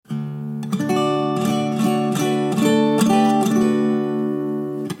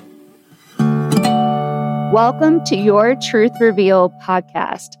Welcome to Your Truth Revealed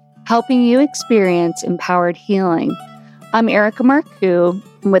podcast, helping you experience empowered healing. I'm Erika Marcoux,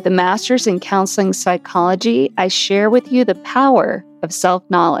 and with a master's in counseling psychology, I share with you the power of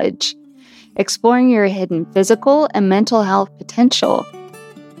self-knowledge, exploring your hidden physical and mental health potential.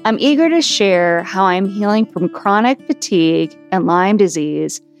 I'm eager to share how I'm healing from chronic fatigue and Lyme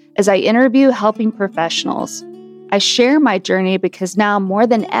disease as I interview helping professionals. I share my journey because now more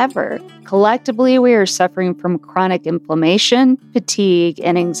than ever, collectively we are suffering from chronic inflammation, fatigue,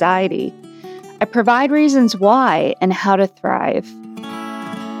 and anxiety. I provide reasons why and how to thrive.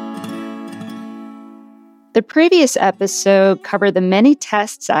 The previous episode covered the many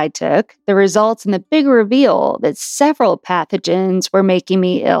tests I took, the results, and the big reveal that several pathogens were making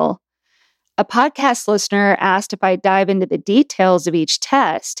me ill. A podcast listener asked if I dive into the details of each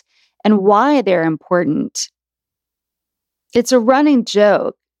test and why they're important. It's a running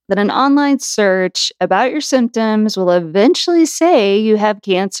joke that an online search about your symptoms will eventually say you have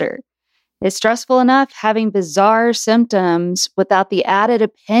cancer. It's stressful enough having bizarre symptoms without the added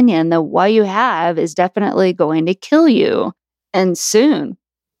opinion that what you have is definitely going to kill you, and soon.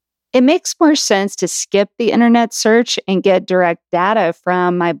 It makes more sense to skip the internet search and get direct data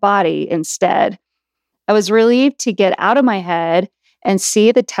from my body instead. I was relieved to get out of my head and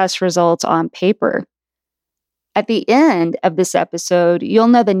see the test results on paper. At the end of this episode, you'll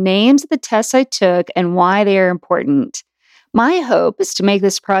know the names of the tests I took and why they are important. My hope is to make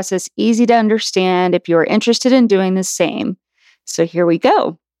this process easy to understand if you are interested in doing the same. So here we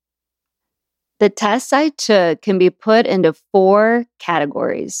go. The tests I took can be put into 4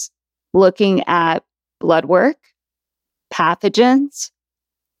 categories, looking at blood work, pathogens,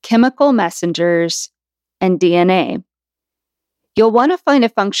 chemical messengers, and DNA. You'll want to find a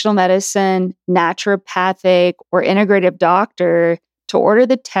functional medicine, naturopathic, or integrative doctor to order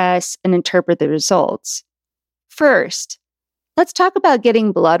the tests and interpret the results. First, let's talk about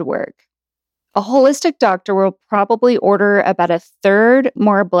getting blood work. A holistic doctor will probably order about 1/3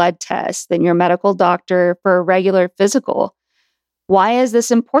 more blood tests than your medical doctor for a regular physical. Why is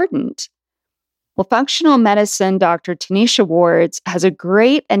this important? Well, functional medicine Dr. Tanisha Wards has a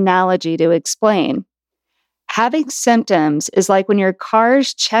great analogy to explain. Having symptoms is like when your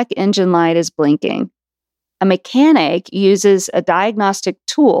car's check engine light is blinking. A mechanic uses a diagnostic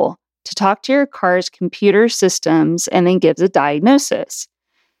tool to talk to your car's computer systems and then gives a diagnosis.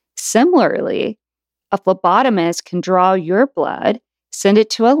 Similarly, a phlebotomist can draw your blood, send it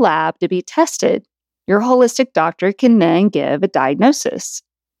to a lab to be tested. Your holistic doctor can then give a diagnosis.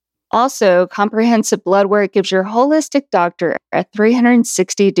 Also, comprehensive blood work gives your holistic doctor a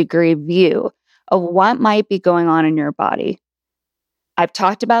 360-degree view of what might be going on in your body. I've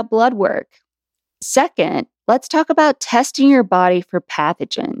talked about blood work. Second, let's talk about testing your body for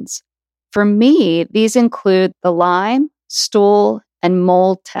pathogens. For me, these include the Lyme, stool, and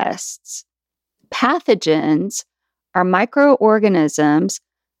mold tests. Pathogens are microorganisms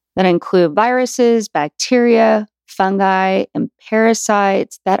that include viruses, bacteria, fungi, and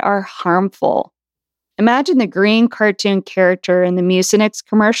parasites that are harmful. Imagine the green cartoon character in the Mucinex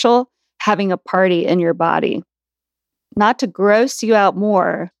commercial having a party in your body. Not to gross you out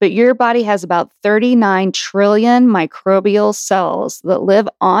more, but your body has about 39 trillion microbial cells that live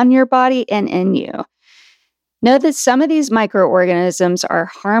on your body and in you. Know that some of these microorganisms are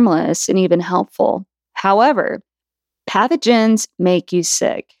harmless and even helpful. However, pathogens make you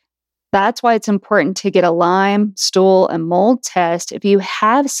sick. That's why it's important to get a Lyme, stool, and mold test if you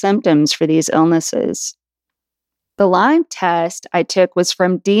have symptoms for these illnesses. The Lyme test I took was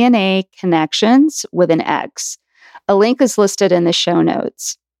from DNA Connections with an X. A link is listed in the show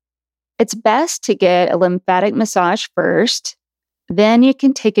notes. It's best to get a lymphatic massage first. Then you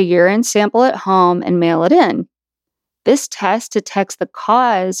can take a urine sample at home and mail it in. This test detects the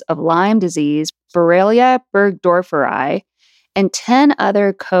cause of Lyme disease, Borrelia burgdorferi, and 10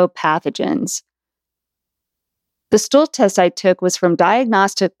 other co-pathogens. The stool test I took was from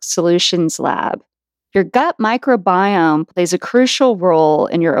Diagnostic Solutions Lab. Your gut microbiome plays a crucial role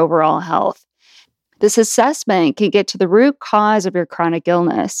in your overall health. This assessment can get to the root cause of your chronic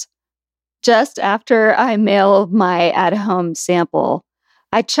illness. Just after I mailed my at-home sample,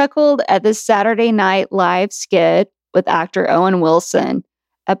 I chuckled at this Saturday Night Live skit with actor Owen Wilson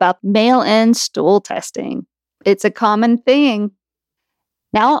about mail-in stool testing. It's a common thing.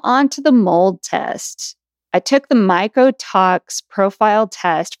 Now on to the mold test. I took the mycotox profile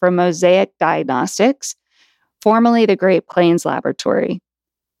test from Mosaic Diagnostics, formerly the Great Plains Laboratory.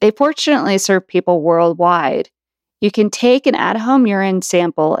 They fortunately serve people worldwide. You can take an at-home urine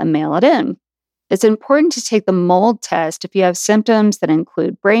sample and mail it in. It's important to take the mold test if you have symptoms that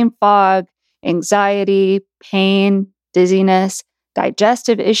include brain fog, anxiety, pain, dizziness,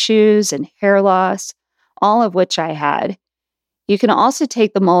 digestive issues, and hair loss, all of which I had. You can also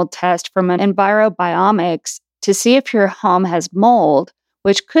take the mold test from an Envirobiomics to see if your home has mold,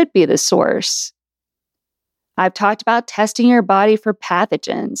 which could be the source. I've talked about testing your body for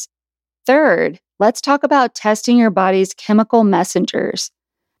pathogens. Third, let's talk about testing your body's chemical messengers.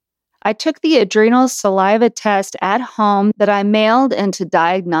 I took the adrenal saliva test at home that I mailed into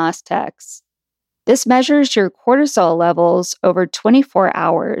Diagnostics. This measures your cortisol levels over 24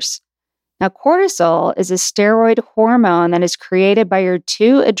 hours. Now, cortisol is a steroid hormone that is created by your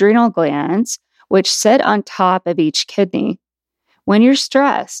two adrenal glands, which sit on top of each kidney. When you're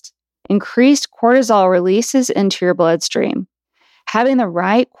stressed, increased cortisol releases into your bloodstream. Having the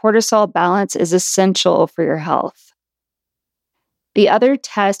right cortisol balance is essential for your health. The other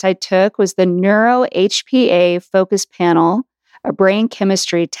test I took was the Neuro-HPA Focus Panel, a brain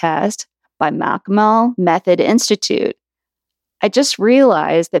chemistry test by Marcoux Method Institute. I just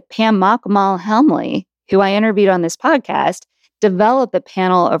realized that Pam Marcoux-Helmley, who I interviewed on this podcast, developed the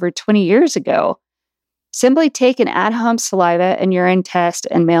panel over 20 years ago. Simply take an at-home saliva and urine test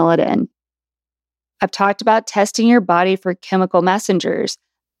and mail it in. I've talked about testing your body for chemical messengers.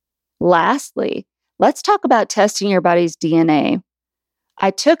 Lastly, let's talk about testing your body's DNA. I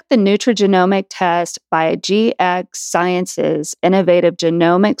took the nutrigenomic test by GX Sciences Innovative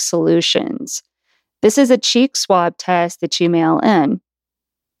Genomic Solutions. This is a cheek swab test that you mail in.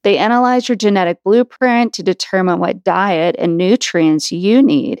 They analyze your genetic blueprint to determine what diet and nutrients you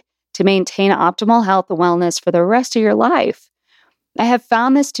need to maintain optimal health and wellness for the rest of your life. I have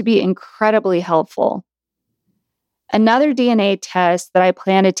found this to be incredibly helpful. Another DNA test that I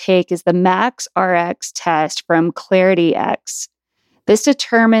plan to take is the MaxRx test from ClarityX. This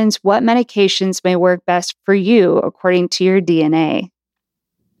determines what medications may work best for you according to your DNA.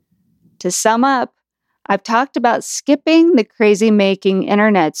 To sum up, I've talked about skipping the crazy-making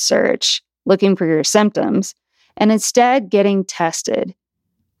internet search, looking for your symptoms, and instead getting tested.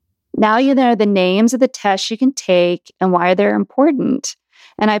 Now you know the names of the tests you can take and why they're important.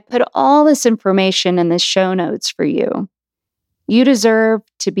 And I put all this information in the show notes for you. You deserve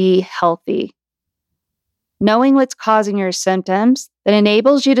to be healthy. Knowing what's causing your symptoms that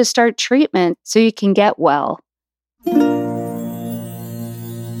enables you to start treatment so you can get well.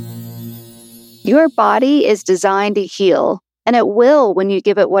 Your body is designed to heal, and it will when you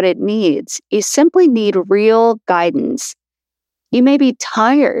give it what it needs. You simply need real guidance. You may be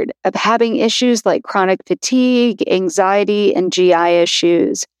tired of having issues like chronic fatigue, anxiety, and GI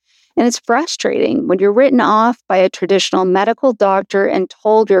issues. And it's frustrating when you're written off by a traditional medical doctor and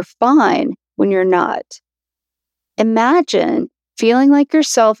told you're fine when you're not. Imagine feeling like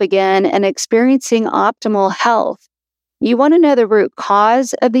yourself again and experiencing optimal health. You want to know the root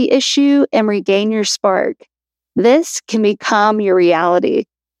cause of the issue and regain your spark. This can become your reality.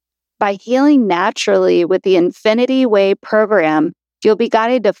 By healing naturally with the Infinity Way program, you'll be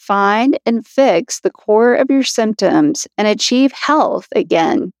guided to find and fix the core of your symptoms and achieve health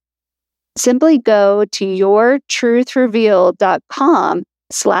again. Simply go to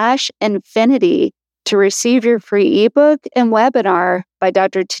yourtruthrevealed.com/infinity to receive your free ebook and webinar by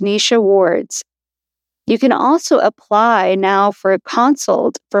Dr. Tanisha Wards. You can also apply now for a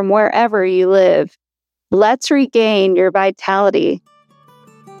consult from wherever you live. Let's regain your vitality.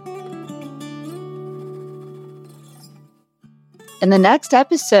 In the next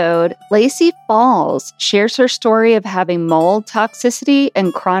episode, Lacey Falls shares her story of having mold toxicity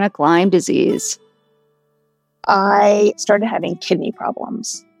and chronic Lyme disease. I started having kidney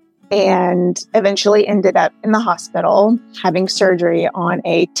problems and eventually ended up in the hospital having surgery on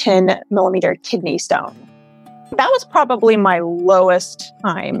a 10-millimeter kidney stone. That was probably my lowest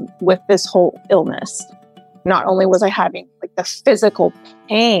time with this whole illness. Not only was I having the physical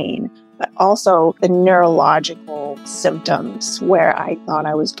pain, but also the neurological symptoms where I thought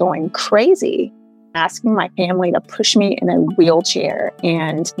I was going crazy, asking my family to push me in a wheelchair.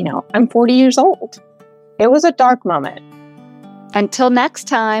 And, I'm 40 years old. It was a dark moment. Until next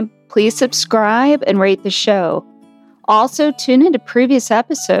time, please subscribe and rate the show. Also, tune into previous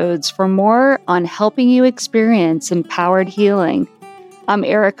episodes for more on helping you experience empowered healing. I'm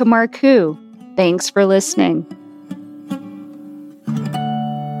Erika Marcoux. Thanks for listening.